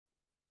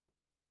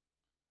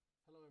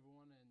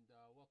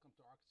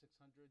to ARC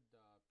 600,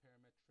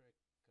 Parametric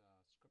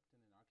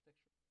Scripting and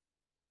Architecture.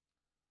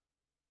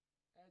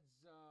 As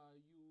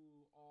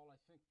you all, I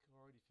think,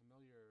 are already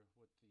familiar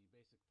with the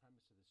basic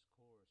premise of this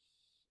course,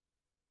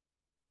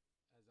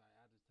 as I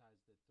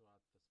advertised it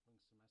throughout the spring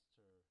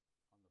semester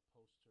on the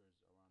posters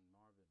around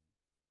Marvin,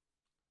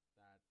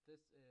 that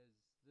this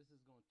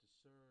is going to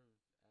serve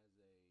as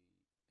a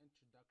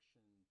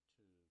introduction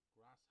to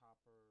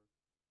Grasshopper,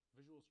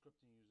 visual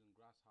scripting using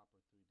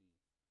Grasshopper 3D,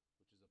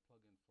 which is a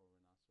plugin for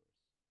Rhinoceros.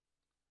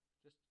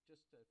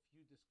 Just a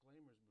few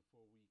disclaimers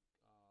before we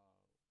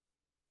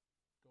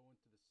go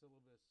into the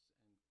syllabus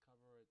and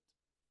cover it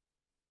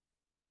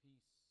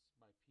piece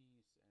by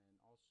piece, and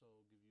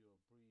also give you a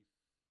brief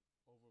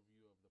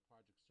overview of the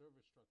project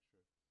server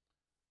structure.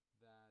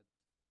 That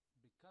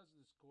because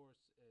this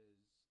course is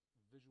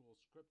visual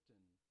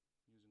scripting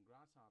using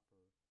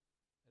Grasshopper,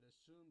 it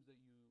assumes that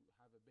you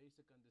have a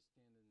basic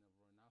understanding of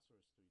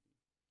Rhinoceros 3D.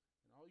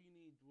 And all you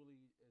need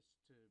really is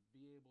to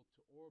be able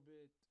to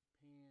orbit,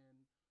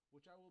 pan,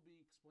 which I will be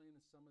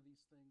explaining some of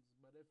these things,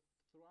 but if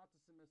throughout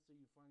the semester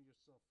you find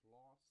yourself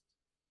lost,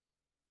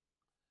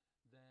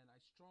 then I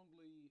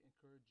strongly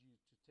encourage you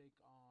to take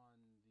on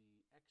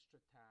the extra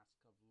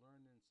task of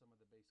learning some of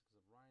the basics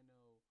of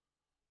Rhino,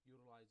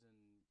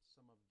 utilizing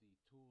some of the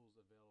tools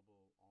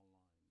available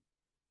online.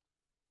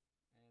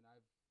 And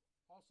I've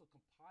also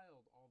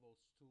compiled all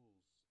those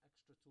tools,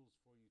 extra tools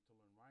for you to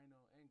learn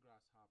Rhino and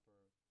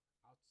Grasshopper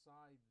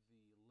outside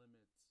the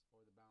limits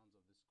or the bounds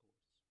of this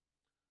course.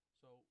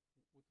 So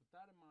with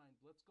that in mind,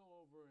 let's go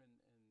over and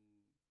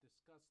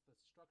discuss the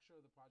structure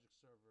of the project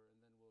server, and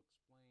then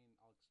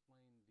I'll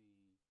explain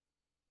the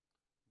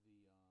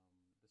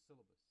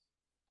syllabus.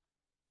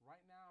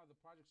 Right now, the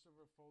project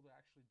server folder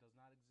actually does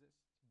not exist,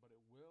 but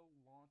it will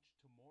launch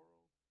tomorrow,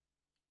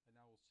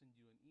 and I will send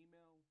you an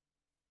email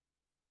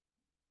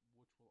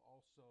which will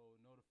also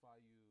notify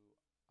you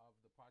of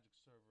the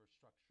project server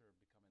structure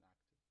becoming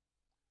active.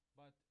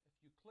 But if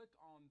you click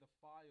on the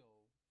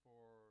file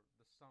for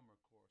the summer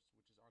course,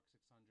 which is ARC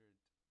 600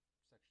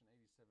 section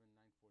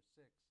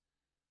 87946,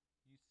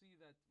 you see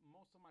that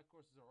most of my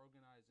courses are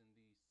organized in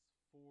these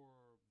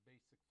 4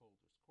 basic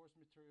folders: course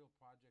material,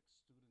 projects,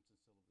 students, and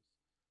syllabus.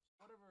 So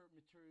whatever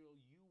material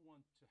you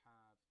want to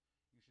have,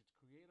 you should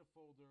create a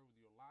folder with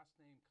your last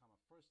name, comma,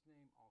 first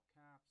name, all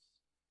caps,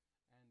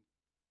 and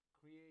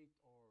create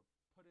or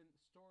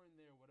store in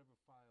there whatever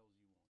files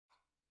you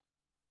want.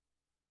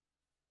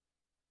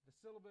 The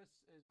syllabus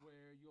is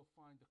where you'll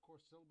find the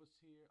course syllabus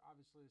here.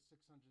 Obviously, the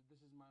 600,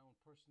 this is my own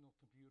personal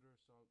computer,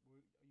 so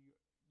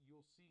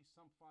you'll see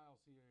some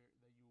files here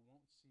that you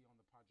won't see on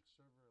the project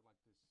server, like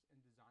this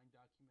InDesign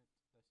document.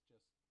 That's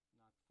just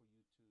not for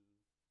you to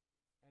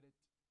edit.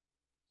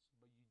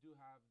 But you do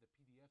have the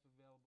PDF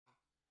available.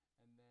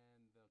 And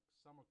then the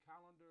summer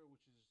calendar,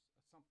 which is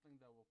something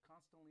that will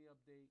constantly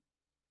update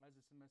as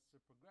the semester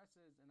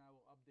progresses, and I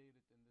will update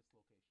it in this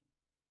location.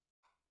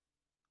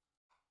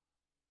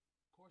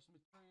 Course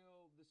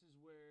material, this is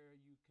where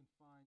you can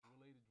find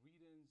related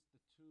readings, the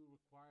 2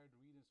 required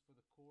readings for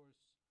the course.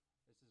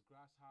 This is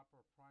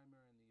Grasshopper,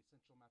 Primer, and the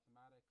Essential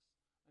Mathematics.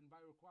 And by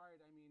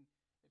required, I mean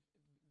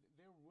if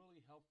they're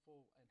really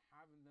helpful in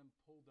having them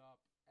pulled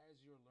up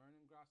as you're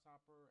learning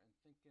Grasshopper and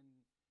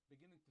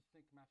beginning to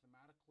think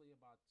mathematically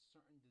about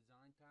certain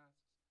design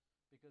tasks,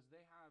 because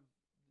they're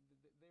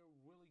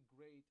really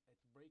great at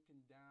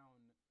breaking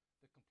down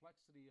the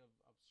complexity of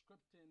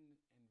scripting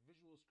and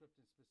visual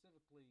scripting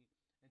specifically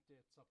into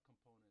its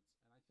subcomponents.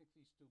 And I think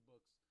these 2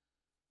 books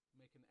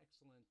make an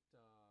excellent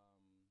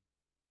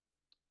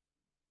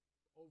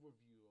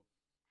overview of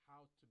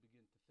how to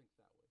begin to think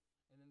that way.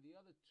 And then the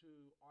other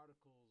 2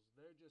 articles,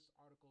 they're just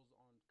articles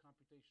on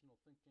computational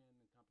thinking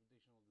and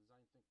computational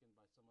design thinking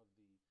by some of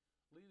the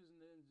leaders in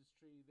the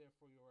industry. They're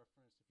for your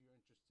reference. If you're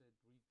interested,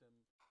 read them.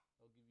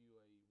 They'll give you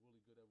a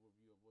really good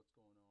overview of what's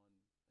going on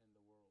in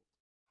the world.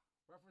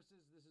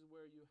 References, this is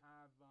where you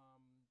have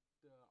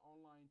the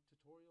online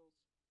tutorials.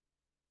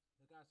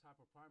 The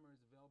Grasshopper Primer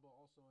is available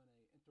also in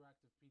an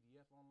interactive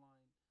PDF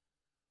online.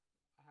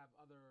 I have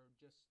other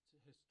just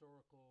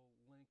historical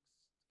links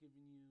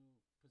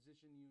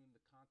position you in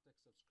the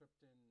context of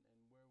scripting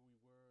and where we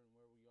were and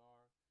where we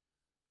are.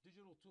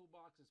 Digital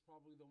Toolbox is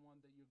probably the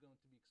one that you're going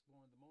to be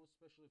exploring the most,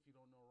 especially if you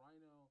don't know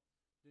Rhino.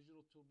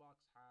 Digital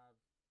Toolbox have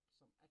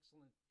some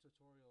excellent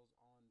tutorials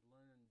on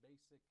learning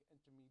basic,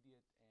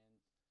 intermediate,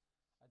 and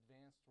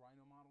advanced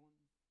Rhino modeling,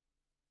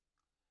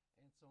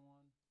 and so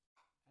on.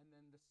 And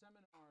then the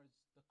seminars,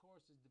 the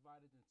course is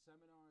divided in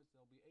seminars.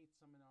 There'll be 8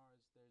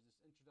 seminars. There's this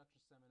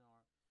introduction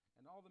seminar,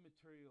 and all the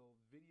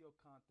material, video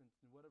content,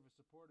 and whatever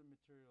supported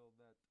material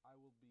that I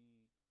will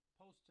be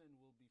posting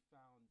will be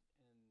found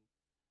in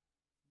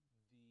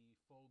the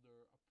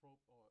folder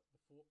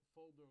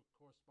folder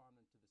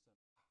corresponding to the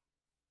seminar.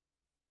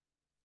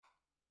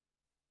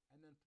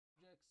 And then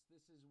projects,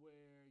 this is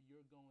where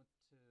you're going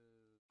to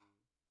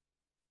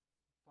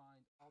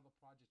find all the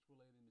project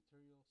related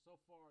material. So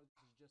far, this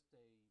is just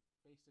a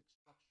basic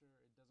structure.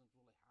 It doesn't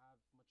really have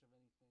much of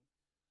anything.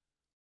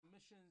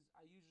 Missions,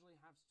 I usually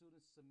have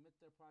students submit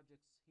their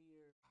projects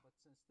here, but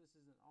since this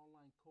is an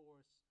online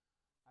course,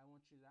 I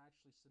want you to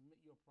actually submit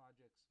your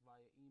projects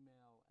via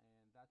email, and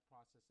that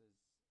process is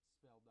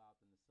spelled out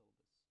in the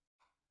syllabus.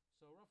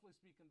 So roughly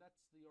speaking,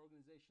 that's the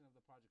organization of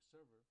the project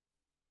server,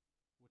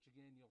 which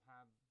again you'll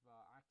have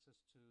access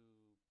to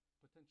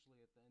potentially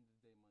at the end of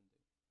the day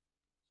Monday.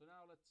 So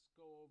now let's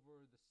go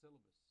over the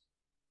syllabus.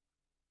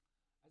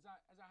 As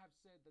I have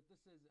said, that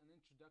this is an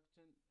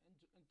introductory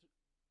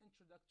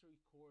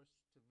course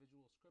to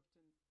visual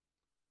scripting,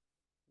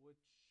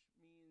 which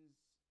means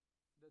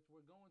that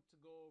we're going to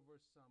go over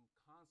some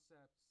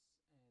concepts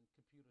and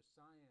computer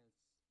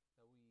science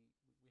that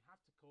we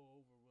have to go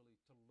over really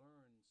to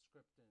learn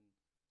scripting,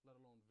 let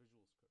alone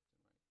visual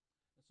scripting, right?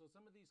 And so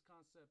some of these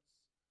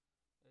concepts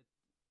it,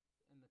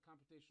 in the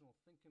computational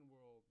thinking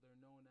world, they're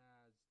known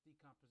as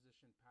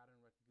decomposition,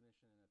 pattern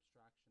recognition, and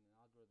abstraction and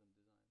algorithm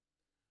design.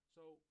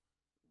 So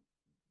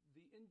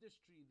the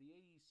industry, the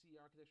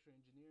AEC, architecture,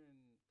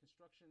 engineering,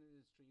 construction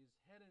industry is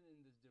heading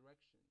in this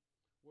direction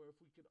where if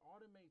we could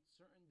automate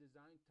certain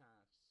design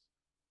tasks,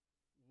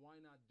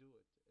 why not do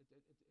it? It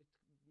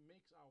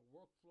makes our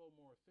workflow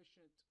more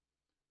efficient.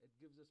 It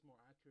gives us more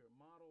accurate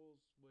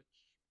models,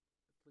 which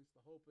at least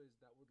the hope is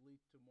that would lead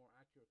to more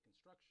accurate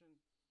construction.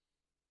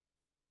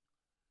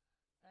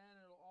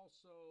 And it'll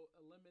also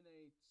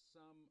eliminate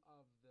some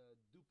of the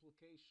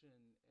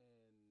duplication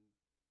and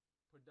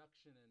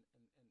production and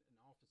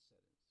office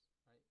settings,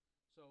 right?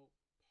 So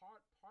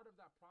part of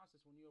that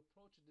process, when you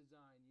approach a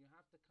design, you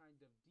have to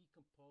kind of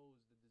decompose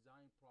the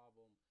design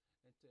problem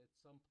into its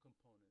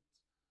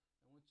subcomponents.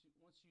 And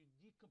once you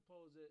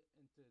decompose it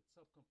into its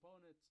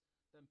subcomponents,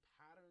 then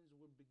patterns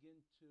will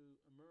begin to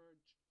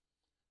emerge.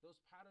 Those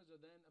patterns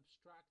are then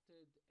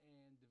abstracted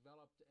and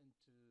developed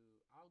into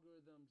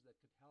algorithms that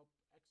could help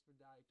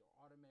expedite or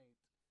automate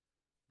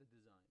the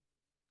design.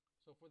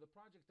 So for the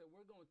project that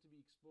we're going to be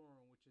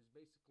exploring, which is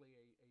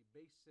basically a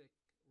basic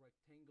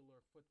rectangular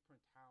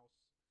footprint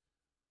house,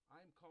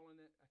 I'm calling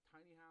it a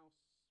tiny house.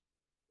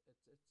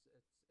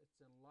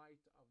 It's in light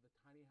of the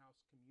tiny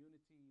house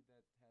community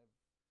that have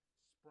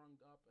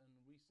sprung up in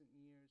recent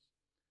years.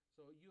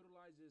 So it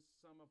utilizes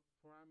some of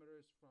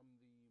parameters from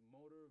the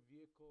motor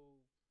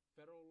vehicle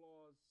federal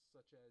laws,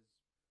 such as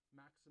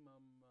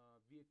maximum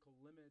vehicle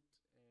limit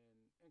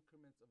and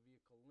increments of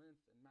vehicle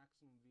length and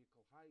maximum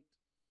vehicle height.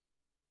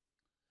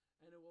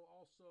 And it will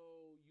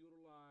also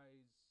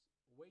utilize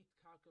weight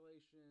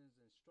calculations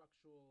and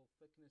structural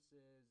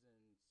thicknesses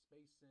and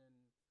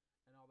spacing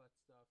and all that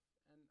stuff.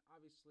 And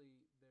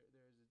obviously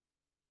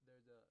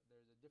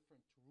there's a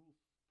different roof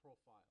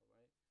profile,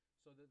 right?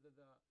 So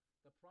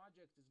the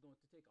project is going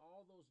to take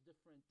all those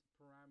different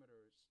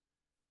parameters,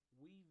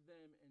 weave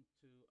them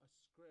into a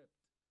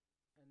script,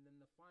 and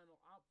then the final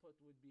output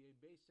would be a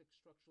basic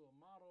structural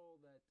model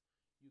that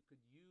you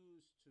could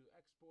use to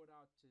export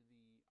out to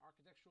the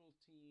architectural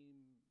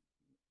team,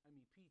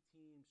 MEP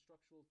team,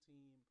 structural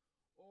team,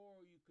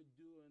 or you could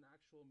do an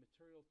actual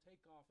material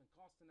takeoff and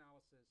cost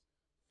analysis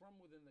from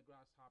within the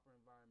Grasshopper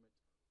environment,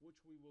 which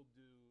we will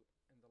do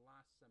in the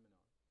last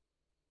seminar.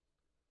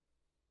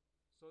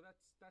 So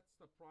that's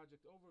the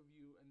project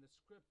overview, and the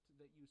script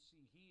that you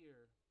see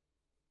here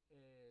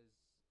is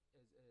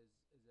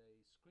a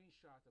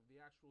screenshot of the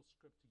actual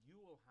script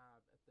you will have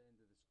at the end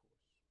of this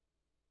course.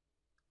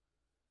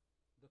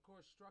 The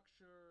course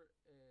structure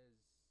is,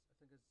 I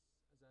think as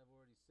I've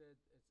already said,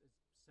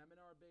 it's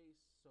seminar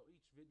based, so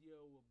each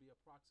video will be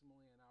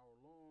approximately an hour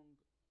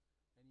long,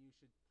 and you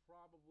should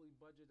probably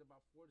budget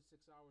about 4 to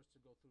 6 hours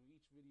to go through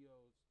each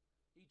video,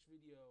 which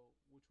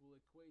will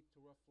equate to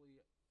roughly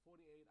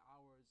 48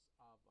 hours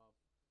of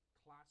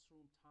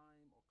classroom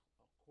time or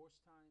course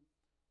time,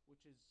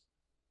 which is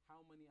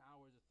how many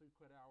hours a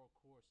 3-credit hour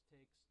course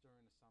takes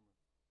during the summer.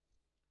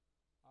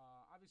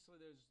 Obviously,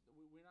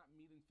 we're not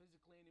meeting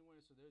physically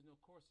anywhere, so there's no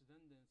course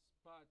attendance,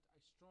 but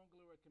I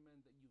strongly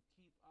recommend that you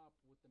keep up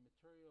with the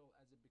material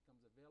as it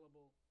becomes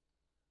available.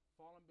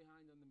 Falling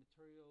behind on the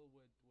material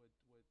would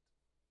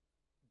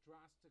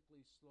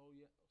drastically slow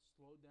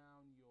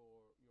down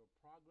your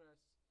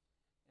progress.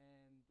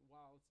 And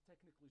while it's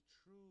technically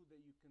true that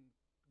you can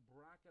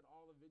bracket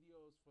all the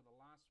videos for the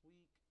last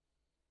week,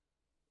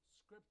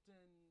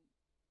 scripting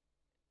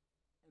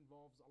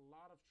involves a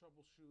lot of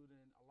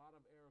troubleshooting, a lot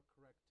of error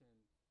correcting,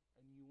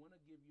 and you want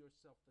to give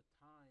yourself the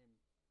time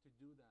to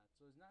do that.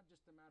 So it's not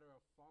just a matter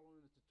of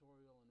following the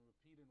tutorial and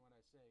repeating what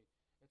I say.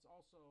 It's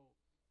also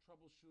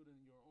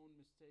troubleshooting your own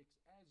mistakes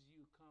as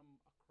you come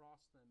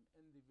across them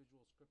in the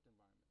visual script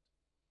environment.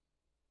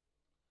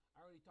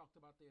 I already talked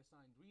about the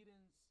assigned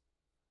readings.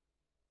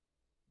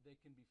 They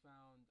can be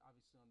found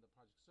obviously on the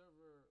project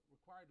server.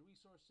 Required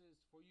resources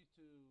for you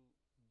to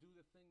do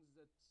the things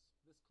that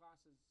this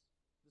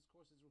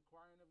course is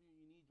requiring of you.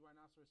 You need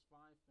Rhinoceros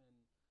 5 and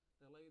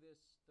the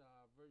latest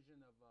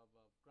version of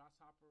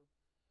Grasshopper.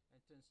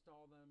 And to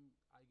install them,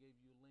 I gave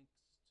you links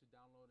to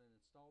download and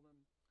install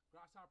them.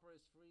 Grasshopper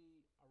is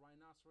free. A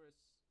Rhinoceros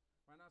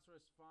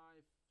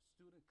 5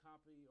 student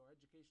copy or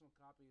educational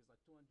copy is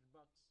like $200.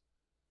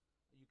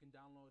 You can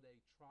download a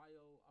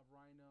trial of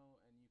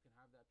Rhino and you can have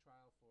have that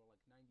trial for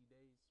like 90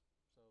 days.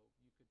 So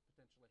you could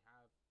potentially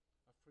have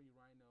a free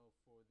Rhino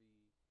for the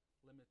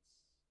limits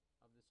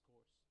of this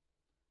course.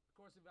 The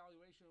course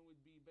evaluation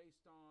would be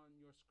based on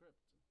your script.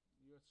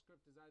 Your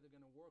script is either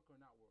going to work or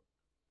not work.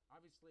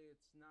 Obviously,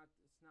 it's not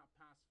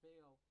pass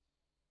fail,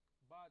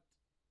 but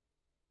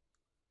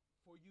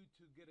for you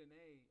to get an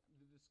A,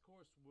 this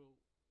course will,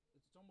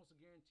 it's almost a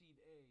guaranteed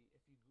A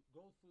if you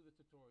go through the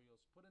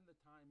tutorials, put in the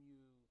time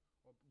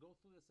or go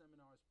through the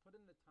seminars, put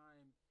in the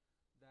time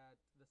that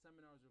the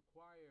seminars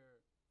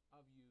require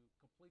of you,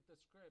 complete the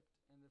script,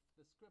 and if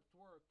the script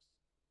works,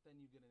 then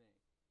you get an A.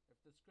 If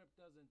the script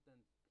doesn't,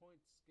 then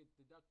points get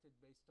deducted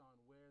based on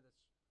where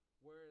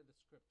the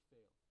script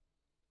failed.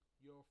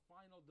 Your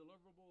final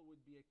deliverable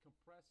would be a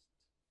compressed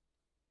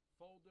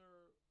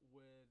folder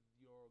with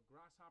your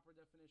Grasshopper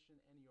definition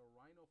and your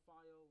Rhino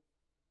file,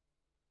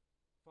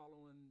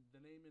 following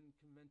the naming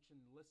convention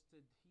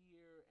listed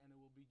here, and it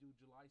will be due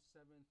July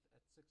 7th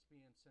at 6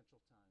 p.m. Central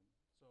Time.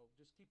 So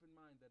just keep in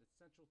mind that it's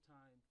Central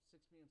Time,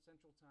 6 p.m.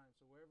 Central Time,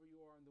 so wherever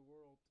you are in the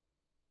world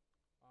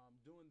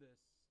doing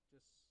this,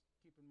 just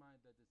keep in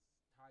mind that it's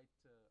tied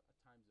to a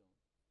time zone.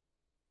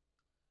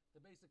 The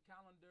basic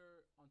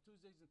calendar: on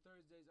Tuesdays and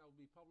Thursdays I will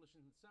be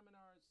publishing the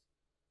seminars,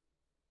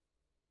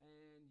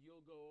 and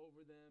you'll go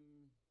over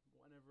them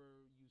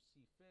whenever you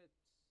see fit.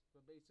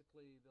 But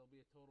basically, there'll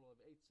be a total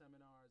of 8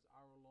 seminars,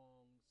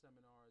 hour-long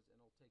seminars, and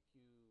it'll take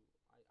you,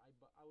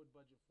 I would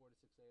budget 4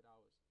 to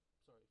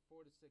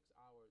 6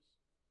 hours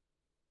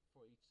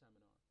for each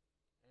seminar.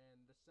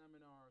 And the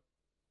seminar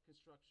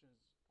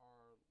constructions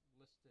are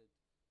listed.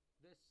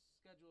 This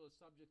schedule is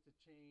subject to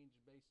change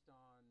based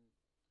on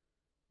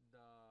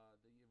the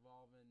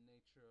evolving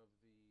nature of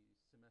the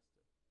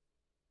semester.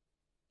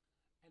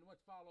 And what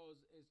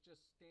follows is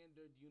just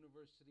standard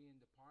university and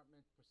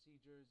department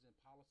procedures and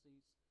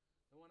policies.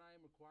 The one I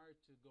am required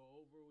to go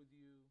over with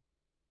you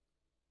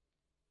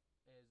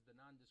is the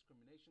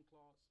non-discrimination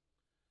clause.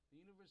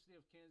 The University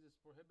of Kansas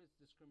prohibits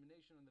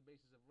discrimination on the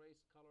basis of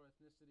race, color,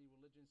 ethnicity,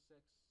 religion,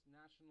 sex,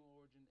 national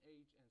origin,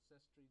 age,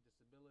 ancestry,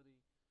 disability,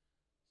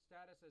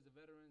 status as a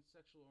veteran,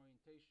 sexual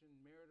orientation,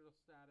 marital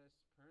status,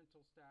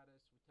 parental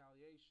status,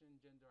 retaliation,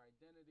 gender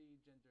identity,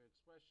 gender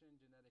expression,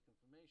 genetic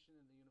information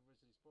in the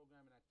university's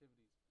program and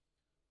activities.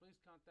 Please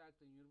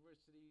contact the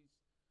university's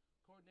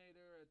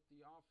coordinator at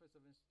the Office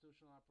of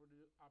Institutional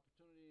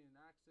Opportunity and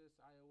Access,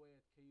 IOA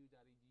at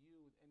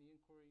ku.edu, with any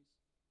inquiries.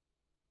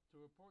 To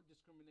report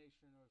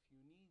discrimination, or if you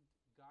need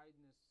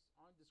guidance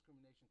on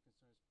discrimination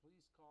concerns,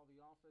 please call the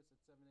office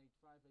at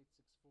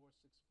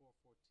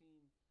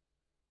 785-864-6414.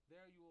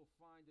 There you will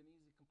find an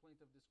easy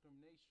complaint of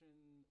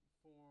discrimination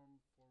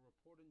form for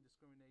reporting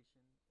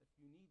discrimination. If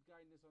you need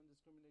guidance on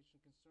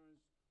discrimination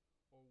concerns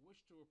or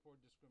wish to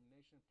report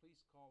discrimination, please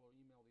call or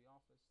email the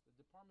office. The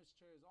department's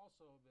chair is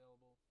also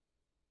available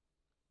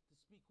to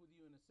speak with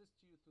you and assist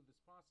you through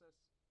this process.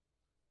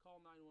 Call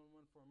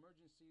 911 for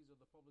emergencies or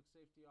the Public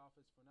Safety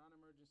Office for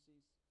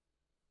non-emergencies.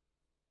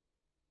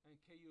 And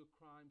KU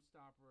Crime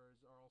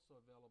Stoppers are also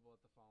available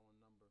at the following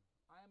number.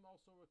 I am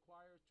also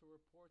required to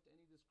report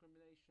any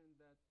discrimination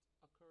that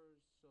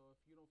occurs, so if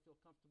you don't feel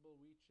comfortable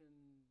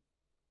reaching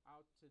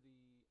out to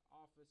the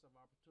Office of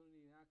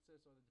Opportunity and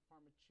Access or the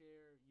department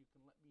chair, you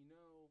can let me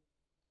know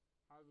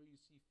however you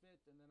see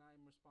fit, and then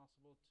I'm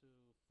responsible to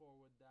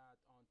forward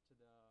that onto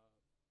the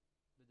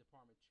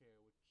department chair,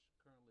 which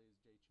currently is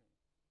Jay Chang.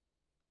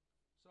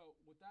 So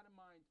with that in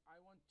mind, I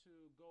want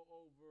to go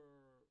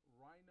over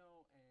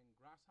Rhino and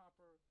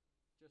Grasshopper,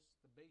 just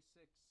the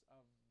basics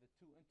of the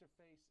two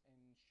interface,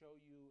 and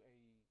show you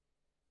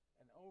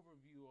an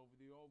overview of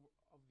the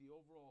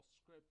overall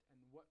script and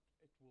what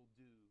it will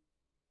do.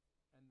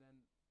 And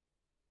then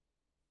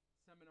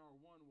Seminar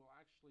 1 will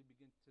actually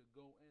begin to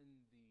go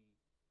in the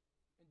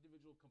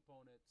individual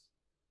components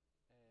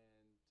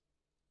and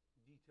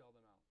detail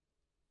them out.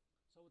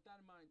 So with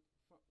that in mind,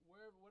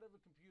 whatever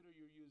computer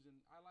you're using,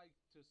 I like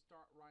to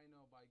start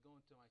Rhino by going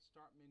to my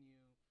start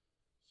menu,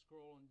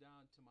 scrolling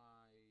down to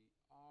my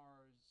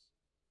R's,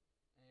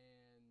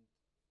 and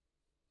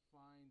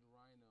find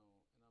Rhino.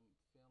 And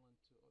I'm failing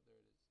to, oh, there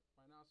it is.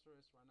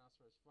 Rhinoceros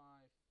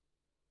 5.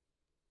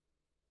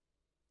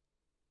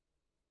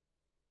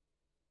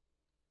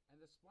 And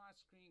the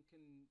splash screen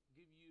can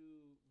give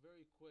you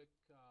very quick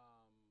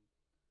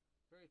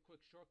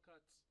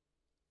shortcuts.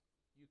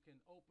 You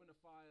can open a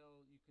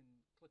file, you can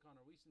click on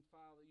a recent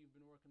file that you've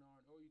been working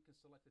on, or you can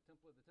select a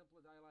template. The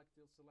template I like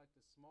to select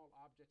is small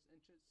objects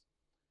inches,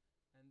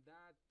 and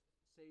that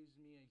saves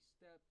me a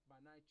step by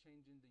not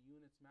changing the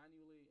units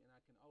manually, and I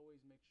can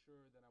always make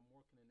sure that I'm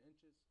working in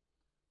inches.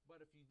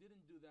 But if you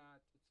didn't do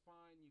that, it's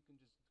fine. You can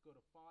just go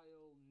to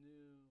File,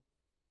 New,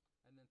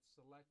 and then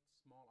select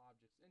small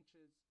objects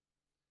inches.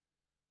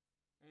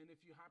 And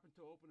if you happen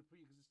to open a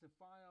pre-existing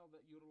file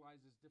that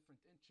utilizes different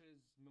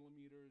inches,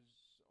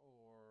 millimeters,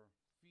 or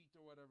feet,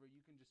 or whatever,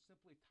 you can just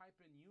simply type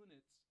in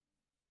units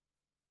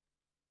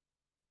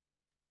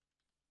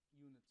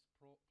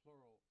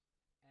plural,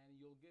 and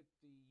you'll get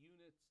the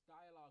units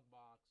dialog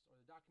box or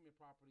the document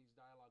properties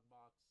dialog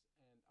box,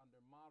 and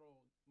under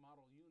model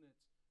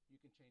units,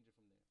 you can change it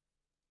from there.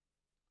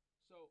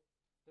 So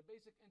the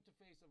basic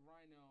interface of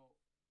Rhino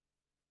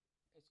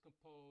is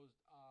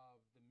composed of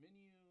the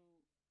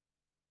menus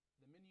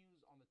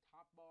on the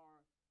top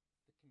bar,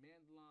 the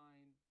command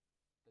line,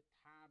 the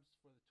tabs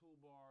for the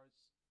toolbars,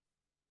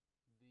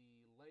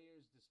 the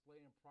layers, display,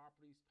 and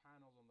properties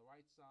panels on the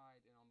right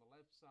side, and on the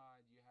left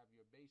side you have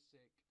your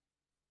basic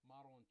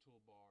model and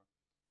toolbar.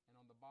 And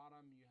on the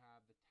bottom you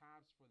have the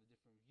tabs for the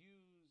different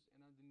views,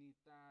 and underneath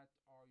that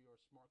are your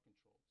smart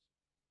controls.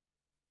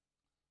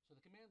 So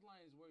the command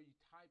line is where you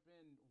type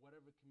in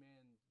whatever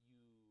command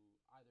you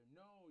either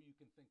know or you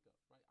can think of,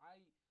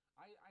 right?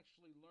 I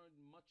actually learned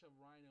much of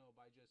Rhino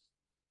by just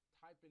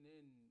typing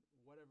in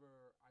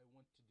whatever I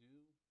want to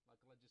do. Like,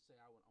 let's just say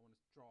I want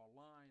to draw a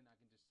line. I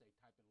can just say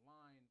type in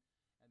line,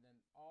 and then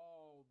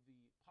all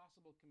the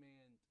possible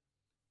command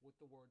with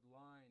the word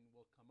line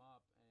will come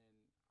up. And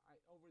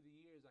over the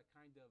years, I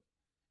kind of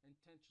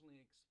intentionally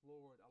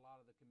explored a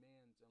lot of the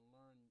commands and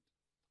learned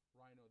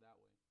Rhino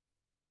that way.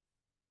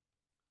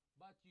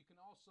 But you can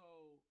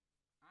also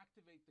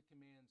activate the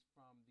commands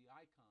from the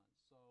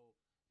icons. So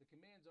the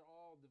commands are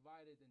all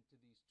divided into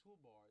these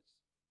toolbars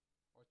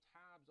or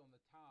tabs on the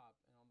top,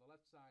 and on the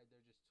left side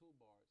they're just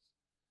toolbars.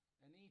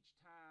 And each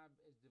tab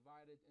is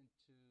divided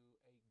into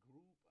a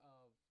group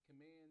of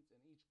commands, and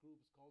each group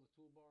is called a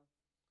toolbar.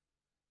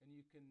 And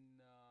you can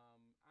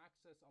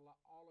access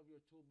all of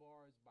your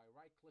toolbars by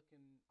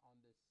right-clicking on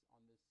this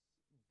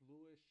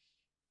bluish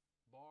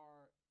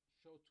bar,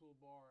 show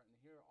toolbar, and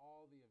here are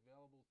all the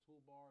available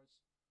toolbars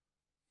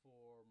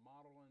for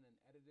modeling and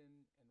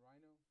editing in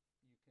Rhino.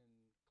 You can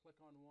click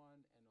on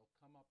one and it'll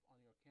come up on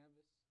your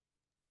canvas.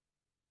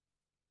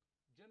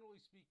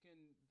 Generally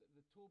speaking,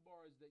 the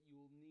toolbars that you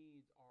will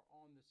need are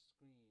on the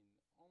screen,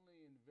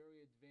 only in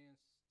very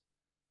advanced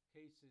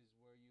cases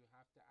where you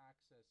have to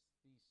access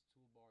these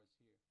toolbars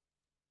here.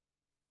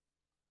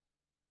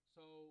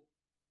 So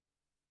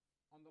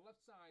on the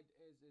left side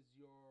is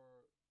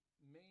your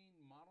main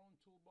modeling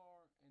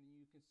toolbar, and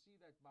you can see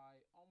that by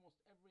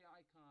almost every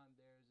icon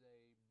there's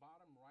a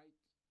bottom right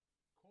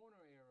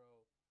corner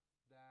arrow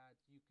that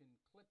you can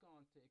click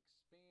on to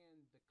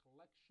expand the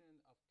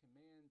collection of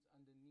commands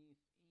underneath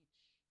each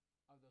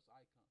of those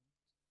icons.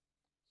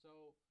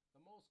 So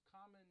the most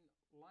common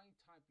line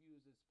type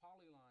used is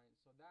polyline,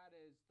 so that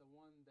is the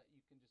one that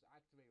you can just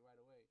activate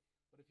right away.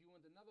 But if you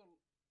want another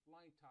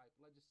line type,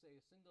 let's just say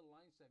a single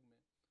line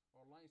segment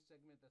or a line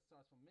segment that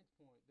starts from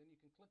midpoint, then you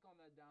can click on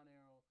that down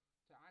arrow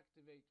to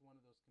activate one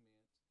of those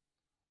commands.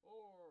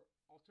 Or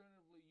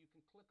alternatively, you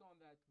can click on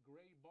that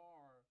gray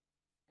bar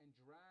and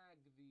drag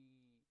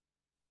the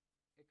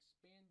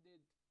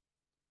expanded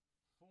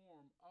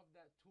form of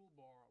that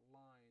toolbar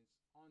lines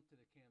onto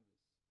the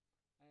canvas.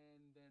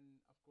 And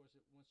then, of course,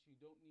 once you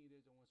don't need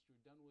it or once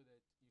you're done with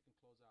it, you can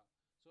close out.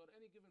 So at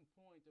any given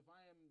point, if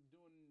I'm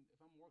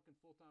working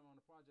full-time on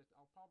a project,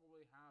 I'll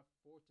probably have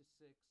 4 to 6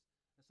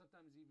 and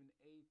sometimes even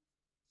 8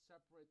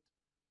 separate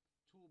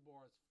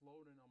toolbars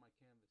floating on my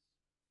canvas.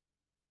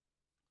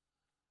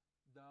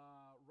 The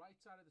right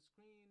side of the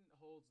screen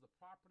holds the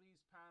properties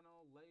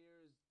panel,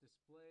 layers,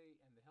 display,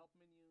 and the help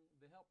menu.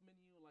 The help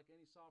menu, like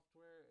any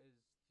software, is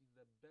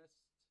the best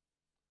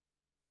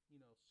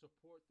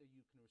support that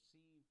you can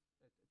receive.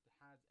 It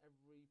has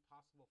every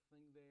possible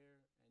thing there,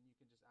 and you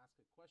can just ask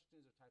it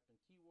questions or type in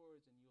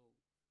keywords and you'll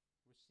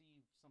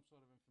receive some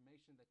sort of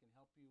information that can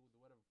help you with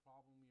whatever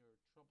problem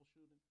you're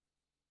troubleshooting.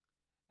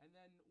 And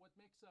then what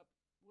makes up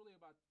really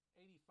about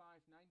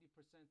 85–90%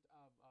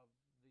 of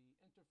the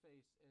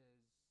interface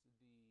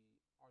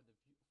are the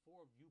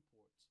 4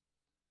 viewports.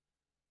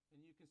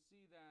 And you can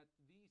see that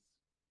these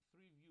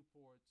 3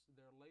 viewports,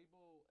 their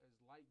label is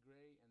light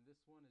gray and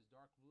this one is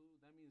dark blue.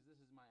 That means this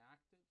is my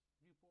active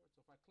viewport. So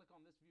if I click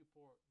on this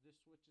viewport, this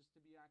switches to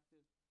be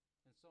active,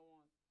 and so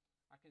on.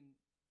 I can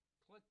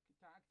click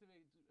to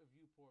activate a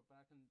viewport, but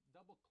I can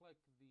double click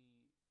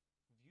the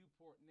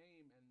viewport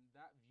name and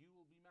that view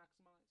will be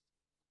maximized.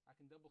 I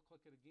can double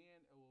click it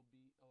again, it'll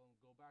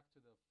go back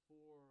to the 4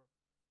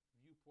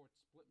 viewport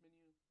split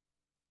menu.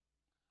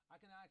 I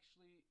can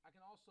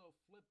also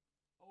flip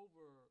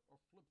over or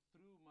flip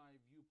through my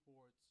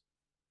viewports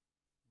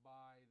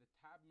by the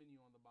tab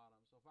menu on the bottom.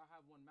 So if I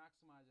have one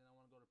maximized and I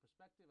want to go to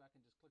perspective, I can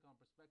just click on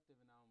perspective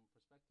and now I'm in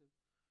perspective.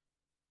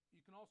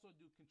 You can also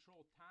do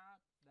control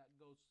tab, that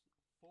goes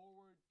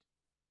forward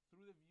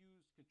through the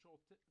views. Control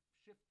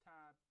shift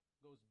tab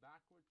goes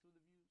backward through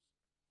the views.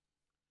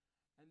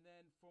 And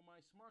then for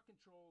my smart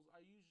controls,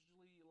 I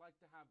usually like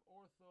to have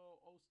ortho,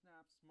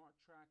 OSNAP, smart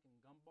track, and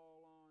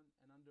gumball on.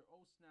 And under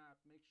OSNAP,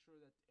 make sure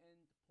that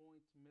end,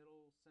 point,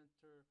 middle,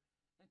 center,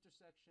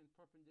 intersection,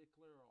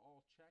 perpendicular are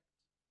all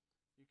checked.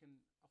 You can,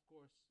 of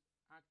course,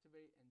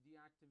 activate and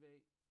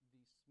deactivate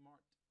the smart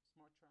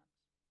tracks.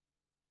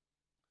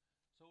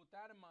 So with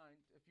that in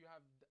mind, if you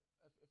have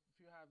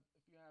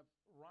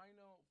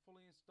Rhino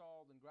fully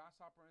installed and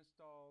Grasshopper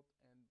installed,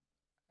 and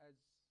as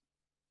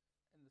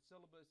in the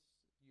syllabus,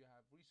 you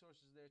have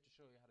resources there to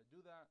show you how to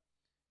do that.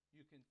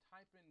 You can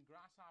type in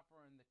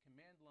Grasshopper in the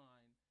command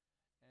line,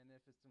 and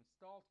if it's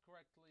installed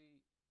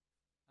correctly,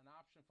 an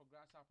option for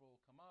Grasshopper will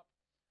come up.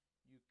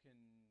 You can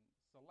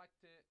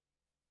select it,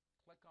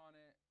 click on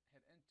it,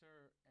 hit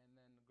enter, and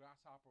then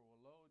Grasshopper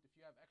will load. If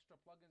you have extra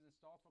plugins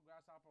installed for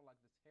Grasshopper, like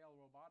this Hail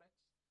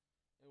Robotics,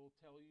 it will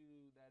tell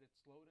you that it's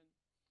loading.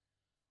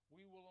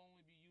 We will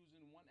only be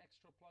using one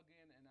extra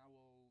plugin, and I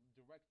will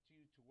direct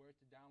you to where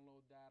to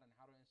download that and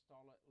how to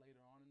install it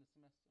later on in the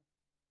semester.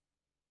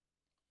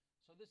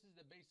 So this is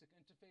the basic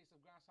interface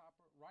of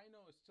Grasshopper.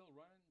 Rhino is still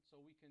running, so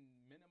we can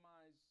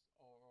minimize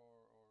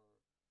or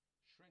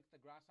shrink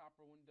the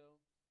Grasshopper window,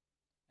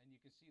 and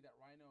you can see that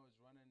Rhino is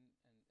running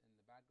in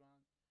the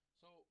background.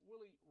 So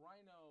really,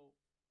 Rhino,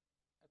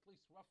 at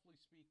least roughly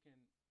speaking,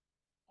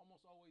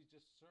 almost always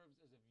just serves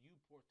as a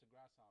viewport to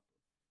Grasshopper.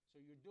 So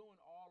you're doing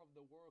all of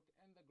the work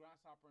in the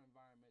Grasshopper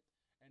environment,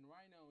 and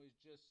Rhino is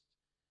just,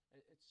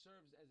 it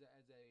serves as a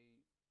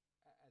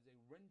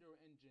render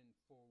engine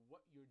for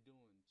what you're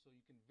doing, so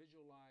you can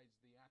visualize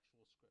the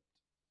actual script.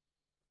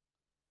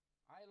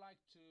 I like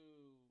to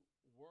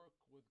work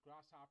with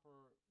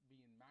Grasshopper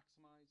being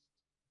maximized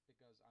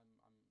because I'm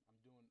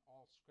doing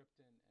all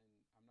scripting,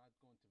 and I'm not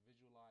going to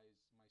visualize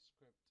my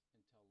script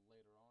until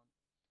later on.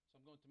 So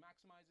I'm going to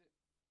maximize it.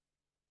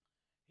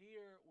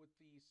 Here with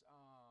these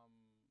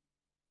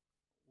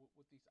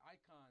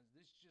icons,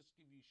 this just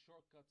gives you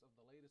shortcuts of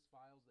the latest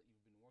files that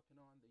you've been working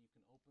on that you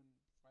can open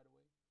right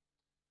away.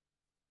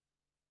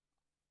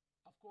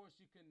 Of course,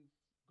 you can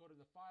go to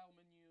the file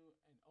menu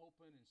and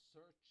open and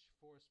search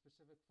for a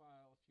specific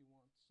file if you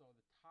want. So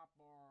the top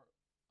bar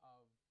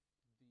of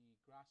the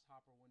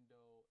Grasshopper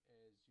window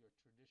is your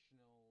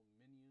traditional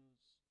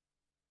menus,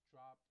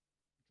 drop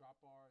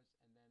bars,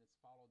 and then it's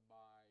followed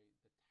by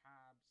the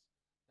tabs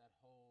that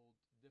hold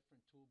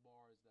different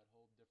toolbars that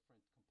hold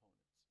different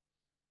components.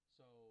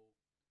 So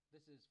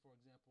this is, for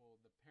example,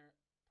 the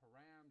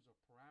params or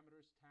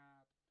parameters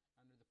tab.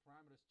 Under the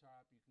parameters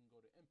tab, you can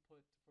go to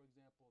input, for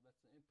example. That's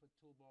the input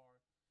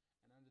toolbar.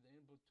 And under the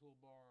input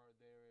toolbar,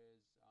 there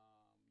is,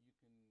 you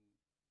can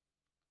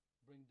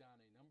bring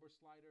down a number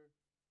slider.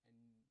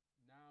 And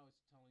now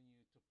it's telling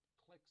you to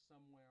click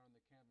somewhere on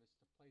the canvas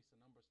to place a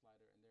number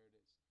slider, and there it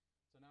is.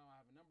 So now I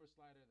have a number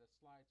slider that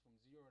slides from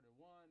 0 to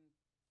 1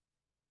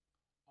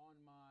 on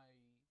my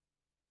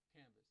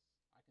canvas.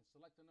 I can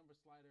select the number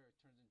slider, it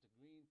turns into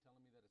green,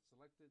 telling me that it's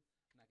selected,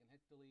 and I can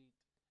hit delete,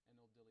 and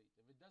it'll delete.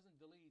 If it doesn't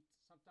delete,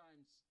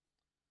 sometimes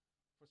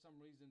for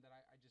some reason that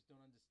I just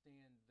don't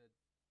understand, that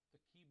the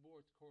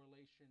keyboard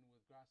correlation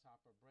with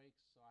Grasshopper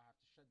breaks, so I have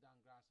to shut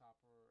down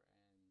Grasshopper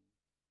and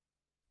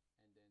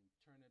then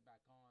turn it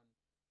back on.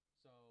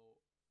 So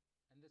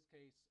in this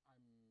case,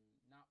 I'm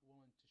not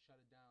willing to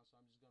shut it down, so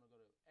I'm just going to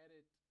go to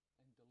edit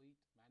and delete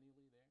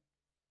manually there.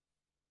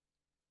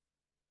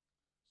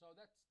 So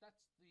that's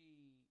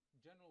the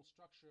general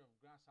structure of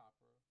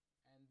Grasshopper.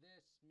 And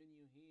this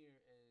menu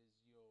here is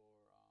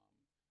your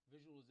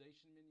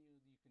visualization menu.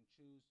 You can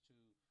choose to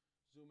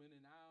zoom in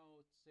and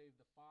out, save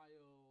the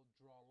file,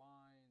 draw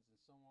lines, and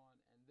so on.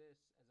 And this,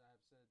 as I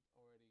have said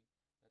already,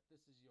 that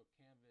this is your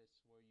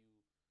canvas where you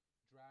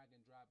drag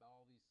and drop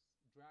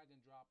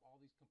all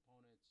these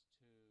components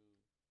to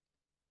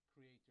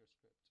create your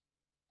script.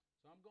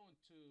 So I'm going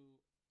to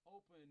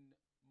open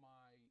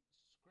my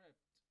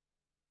script,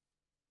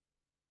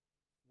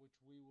 which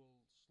we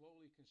will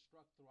slowly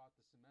construct throughout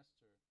the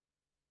semester.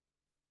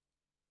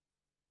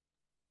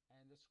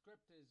 And the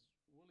script is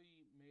really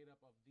made up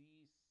of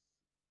these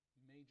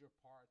major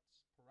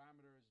parts: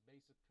 parameters,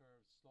 basic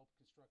curves, slope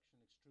construction,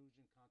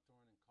 extrusion,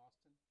 contouring, and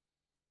costing.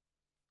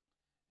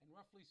 And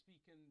roughly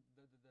speaking,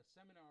 the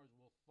seminars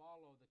will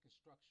follow the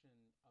construction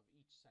of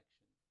each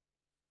section.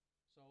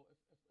 So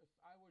if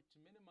I were to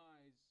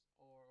minimize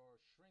or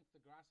shrink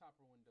the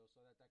Grasshopper window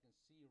so that I can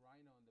see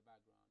Rhino in the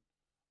background,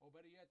 or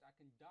better yet, I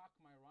can dock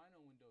my Rhino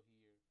window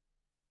here,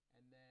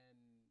 and then,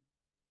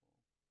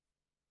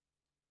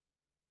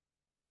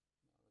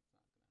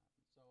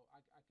 well, no,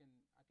 that's not going to happen.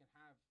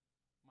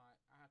 So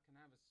I can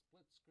have a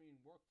split screen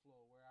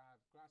workflow where I have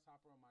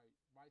Grasshopper on my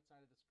right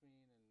side of the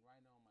screen and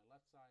Rhino on my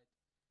left side.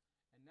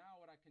 And now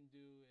what I can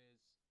do is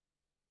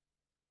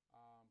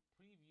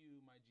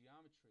preview my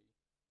geometry.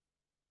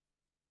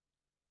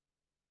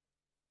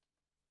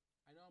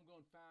 I know I'm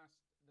going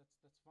fast.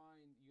 That's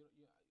fine.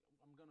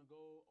 I'm gonna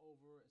go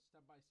over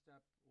step by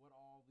step what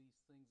all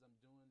these things I'm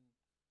doing,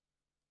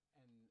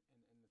 and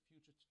in the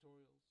future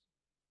tutorials.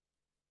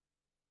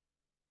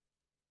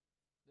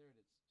 There it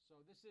is.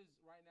 So this is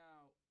right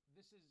now.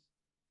 This is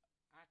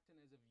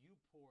acting as a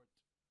viewport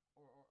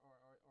or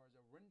as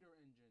a render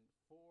engine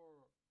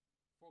for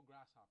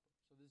Grasshopper.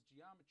 So this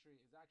geometry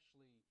is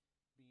actually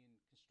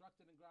being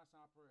constructed in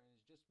Grasshopper and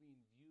is just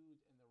being viewed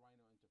in the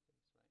Rhino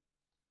interface, right?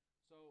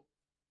 So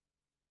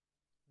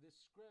this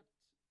script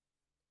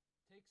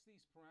takes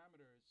these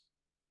parameters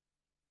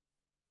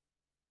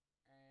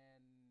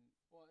and,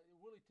 well, it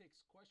really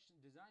takes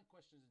design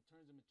questions and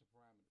turns them into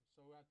parameters.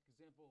 So, for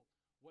example,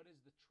 what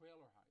is the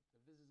trailer height?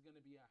 If this is going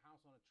to be a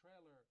house on a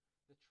trailer,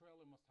 the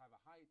trailer must have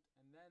a height,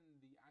 and then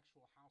the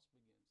actual house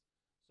begins.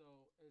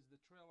 So is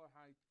the trailer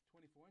height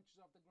 24 inches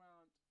off the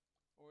ground,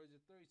 or is it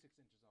 36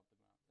 inches off the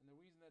ground? And the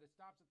reason that it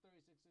stops at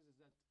 36 is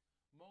that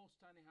most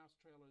tiny house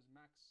trailers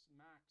max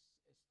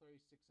is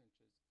 36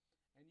 inches.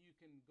 and you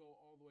can go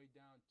all the way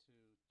down to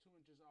 2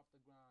 inches off the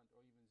ground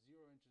or even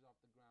 0 inches off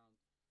the ground,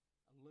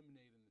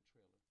 eliminating the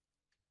trailer.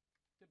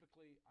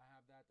 Typically, I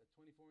have that at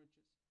 24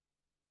 inches.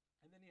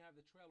 And then you have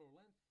the trailer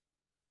length.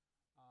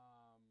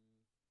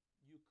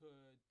 You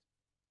could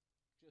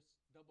just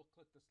double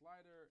click the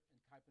slider and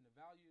type in a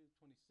value,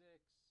 26,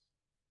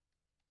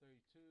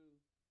 32,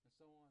 and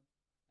so on,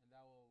 and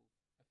that will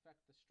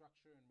affect the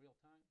structure in real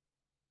time.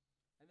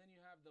 And then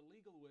you have the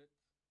legal width.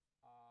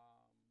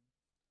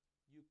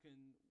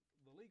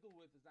 The legal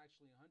width is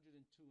actually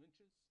 102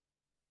 inches.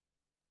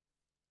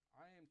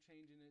 I am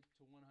changing it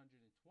to 120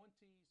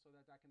 so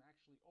that I can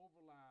actually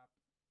overlap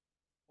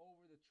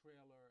over the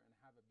trailer and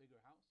have a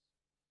bigger house.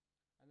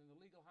 And then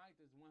the legal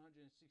height is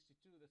 162,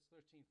 that's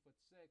 13 foot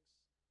 6.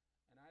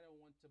 And I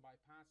don't want to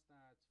bypass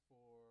that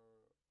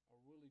for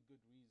a really good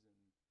reason.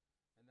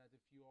 And that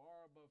if you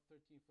are above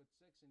 13 foot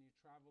 6 and you're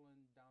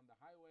traveling down the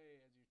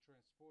highway as you're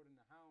transporting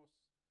the house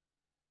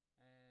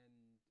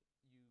and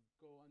you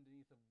go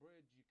underneath a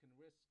bridge, you can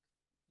risk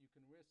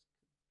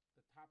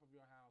the top of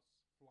your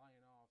house flying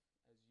off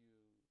as you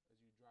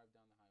drive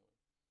down the highway.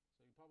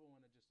 So you probably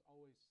want to just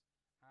always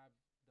have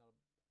the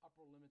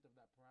upper limit of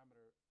that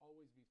parameter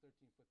always be 13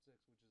 foot 6,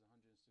 which is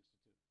 162.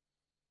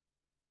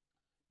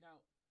 Now,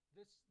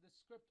 this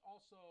script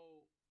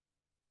also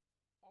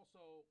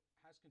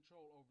has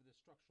control over the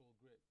structural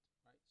grid,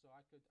 right? So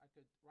I could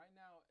right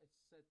now it's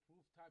set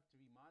roof type to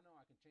be mono.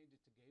 I can change it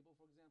to gable,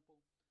 for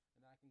example,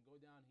 and I can go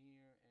down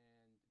here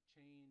and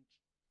change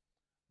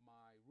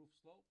my roof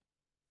slope.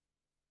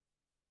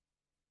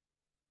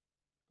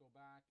 Go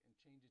back and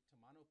change it to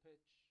mono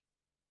pitch.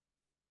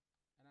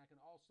 And I can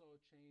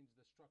also change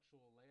the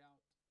structural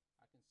layout.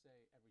 I can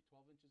say every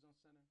 12 inches on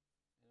center,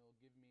 and it will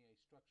give me a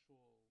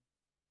structural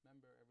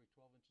member every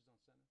 12 inches on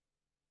center,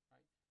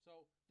 right?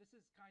 So this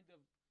is kind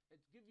of, it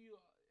gives you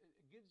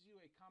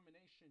a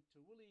combination to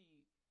really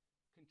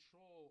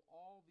control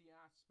all the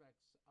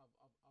aspects of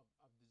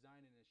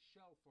designing a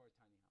shell for a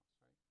tiny house,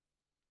 right?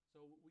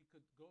 So we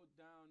could go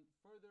down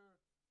further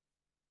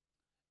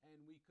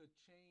and we could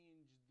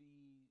change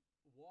the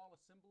wall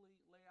assembly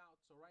layout.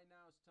 So right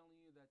now it's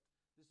telling you that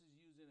this is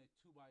using a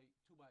 2 by 8,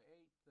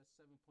 that's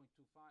 7.25.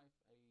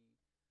 A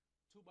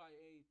 2 by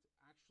 8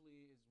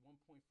 actually is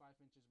 1.5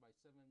 inches by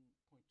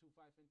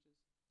 7.25 inches.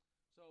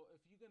 So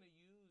if you're going to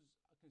use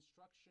a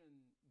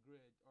construction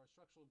grid or a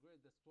structural grid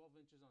that's 12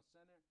 inches on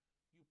center,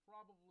 you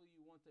probably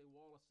want a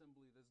wall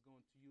assembly that's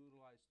going to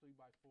utilize 3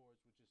 by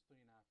 4s, which is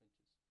 3.5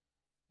 inches.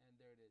 And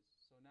there it is.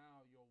 So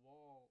now your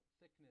wall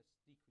thickness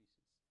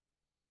decreases.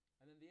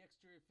 And then the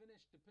exterior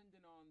finish,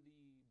 depending on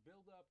the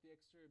buildup, the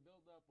exterior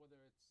buildup,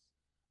 whether it's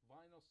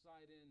vinyl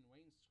siding,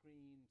 rain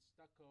screen,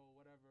 stucco,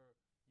 whatever,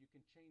 you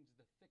can change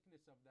the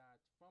thickness of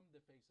that from the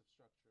face of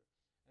structure.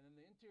 And then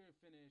the interior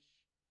finish,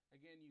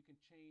 again, you can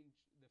change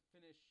the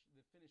finish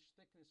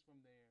thickness from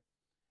there.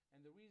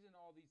 And the reason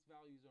all these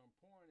values are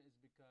important is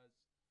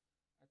because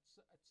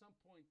at some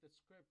point the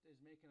script is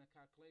making a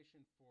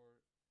calculation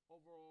for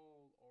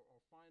overall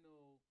or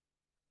final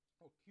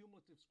or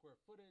cumulative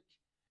square footage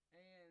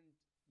and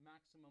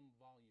maximum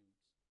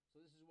volumes. So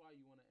this is why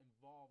you want to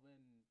involve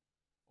in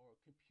or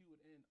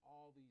compute in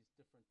all these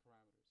different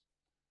parameters.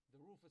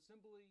 The roof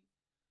assembly,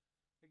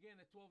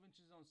 again, at 12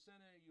 inches on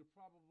center, you're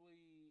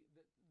probably,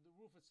 the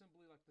roof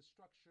assembly, like the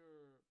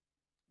structure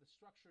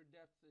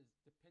depth is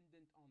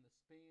dependent on the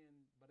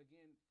span. But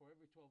again, for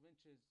every 12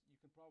 inches,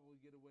 you can probably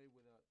get away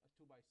with a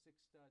 2 by 6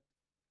 stud.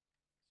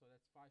 So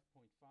that's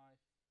 5.5,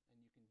 and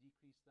you can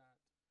decrease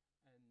that.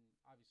 And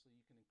obviously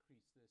you can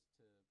increase this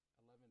to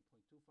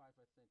 11.25,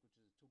 I think, which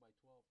is a 2 by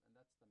 12, and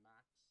that's the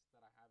max that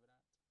I have it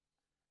at.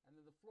 And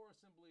then the floor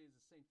assembly is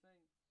the same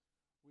thing.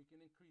 We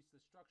can increase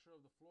the structure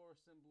of the floor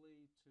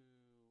assembly to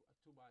a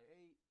 2 by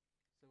 8,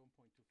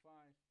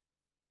 7.25.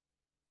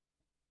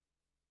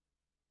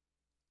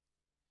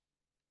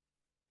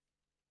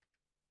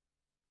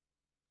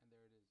 And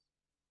there it is.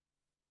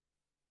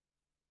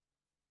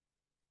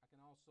 I can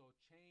also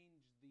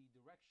change the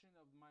direction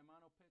of my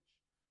mono pitch.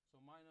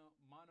 So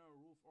mono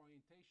roof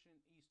orientation,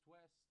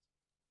 east-west.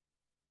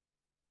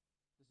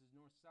 This is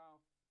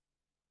north-south.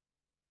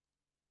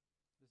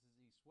 This is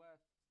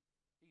east-west,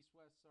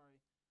 sorry.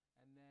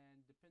 And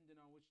then depending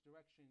on which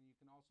direction, you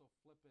can also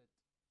flip it.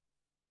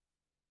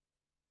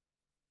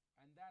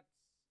 And that's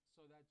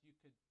so that you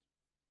could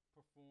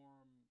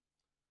perform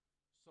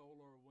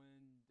solar,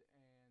 wind,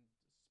 and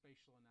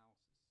spatial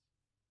analysis.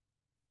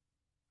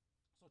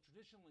 So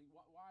traditionally,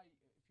 why,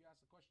 if you ask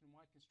the question,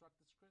 why construct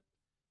the script?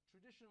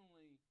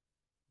 Traditionally,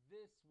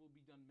 this will be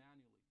done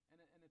manually.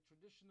 And in a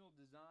traditional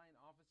design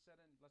office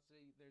setting, let's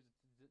say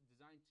there's a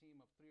design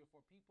team of 3 or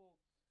 4 people,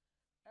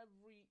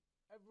 every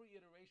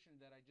iteration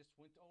that I just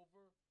went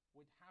over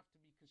would have to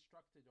be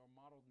constructed or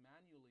modeled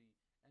manually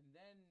and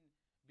then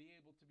be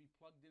able to be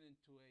plugged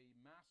into a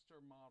master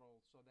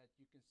model so that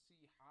you can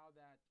see how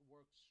that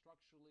works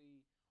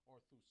structurally or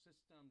through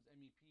systems,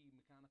 MEP,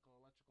 mechanical,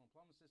 electrical, and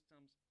plumbing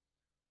systems,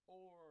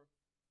 or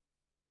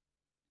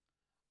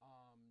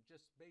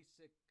just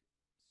basic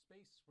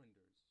space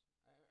renders.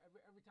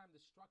 Every time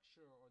the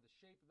structure or the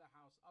shape of the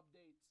house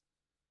updates,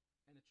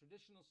 In a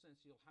traditional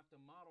sense, you'll have to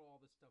model all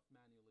this stuff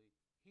manually.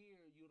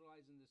 Here,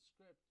 utilizing the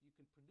script, you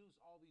can produce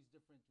all these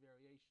different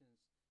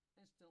variations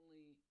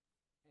instantly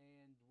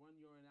and run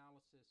your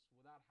analysis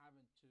without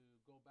having to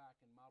go back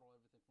and model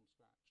everything from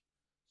scratch.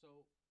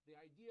 So the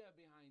idea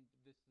behind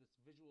this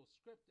visual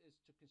script is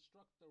to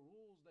construct the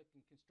rules that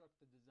can construct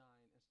the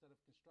design instead of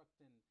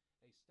constructing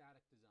a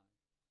static design.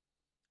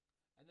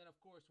 And then, of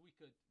course, we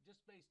could,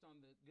 just based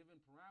on the given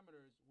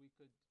parameters, we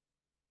could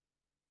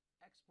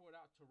export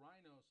out to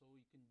Rhino so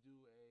we can do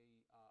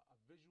a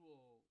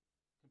visual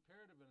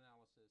comparative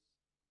analysis,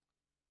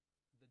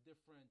 the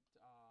different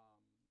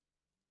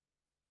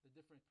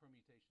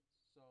permutations.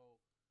 So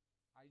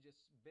I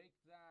just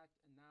baked that,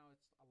 and now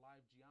it's a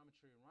live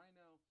geometry in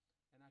Rhino,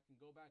 and I can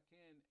go back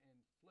in and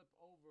flip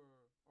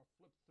over or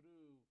flip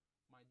through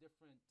my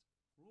different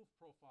roof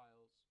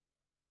profiles.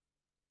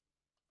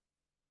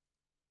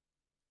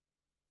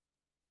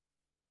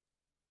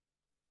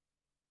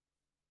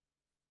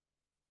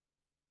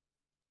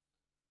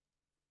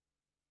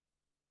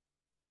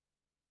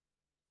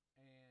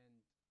 And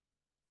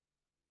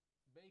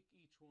bake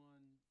each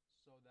one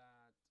so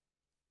that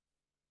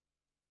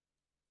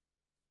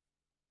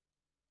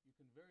you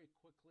can very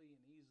quickly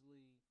and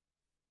easily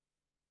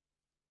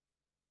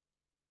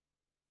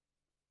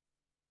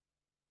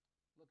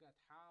look at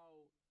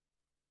how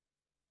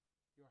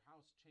your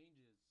house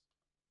changes.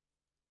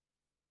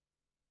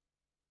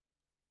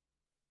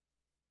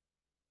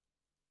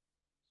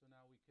 So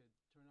now we could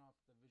turn off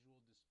the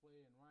visual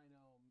display in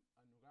Rhino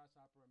and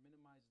Grasshopper,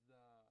 minimize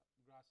the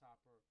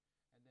Grasshopper,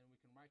 and then we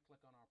can right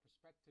click on our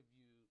perspective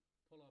view,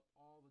 pull up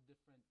all the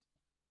different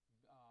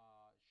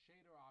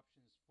shader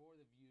options for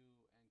the view,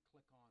 and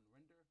click on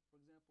render, for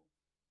example.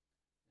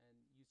 And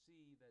you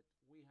see that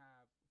we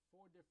have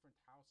 4 different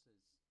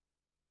houses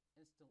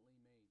instantly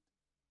made.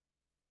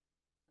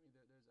 I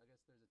mean, I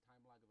guess there's a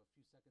time lag of a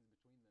few seconds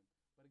between them.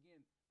 But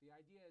again, the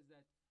idea is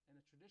that in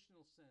a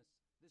traditional sense,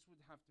 this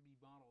would have to be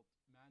modeled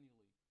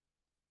manually.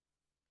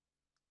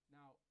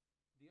 Now,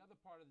 the other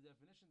part of the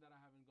definition that I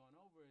haven't gone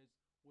over is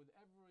with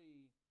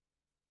every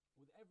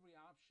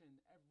option,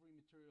 every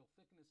material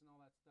thickness and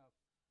all that stuff,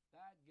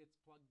 that gets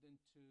plugged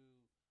into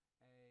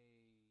a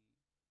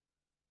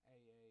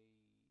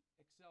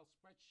Excel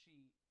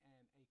spreadsheet, and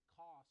a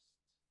cost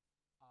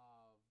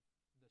of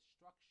the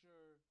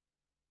structure,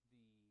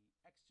 the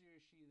exterior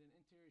sheathing,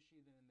 interior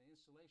sheathing, and the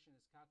installation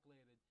is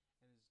calculated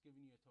and is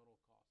giving you a total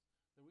cost.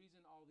 The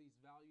reason all these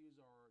values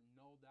are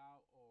nulled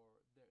out,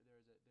 or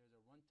there's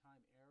a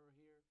runtime error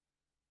here,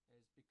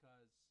 is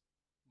because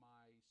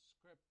my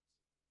script,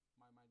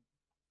 my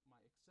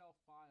Excel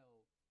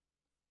file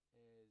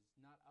is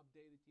not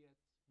updated yet.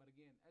 But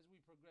again, as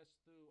we progress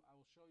through, I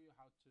will show you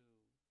how to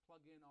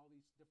plug in all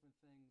these different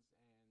things,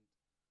 and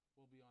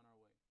we'll be on our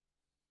way.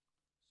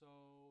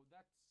 So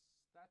that's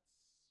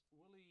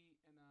really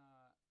in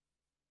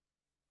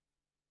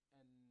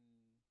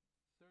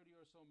 30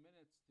 or so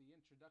minutes the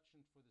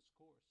introduction for this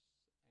course.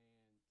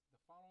 And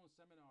the following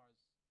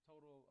seminars,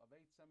 total of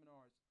 8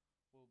 seminars,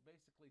 will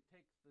basically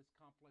take this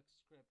complex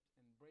script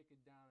and break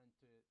it down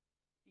into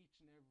each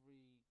and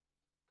every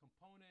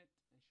component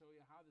and show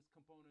you how this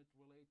component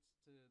relates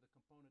to the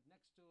component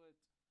next to it,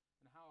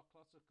 and how a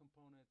cluster of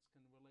components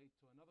can relate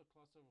to another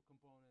cluster of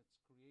components,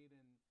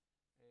 creating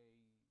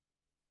a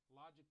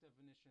logic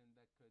definition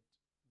that could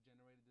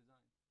generate a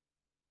design.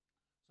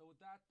 So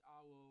with that,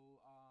 I will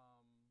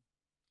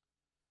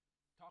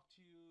talk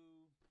to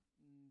you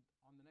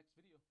on the next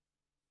video.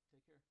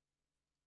 Take care.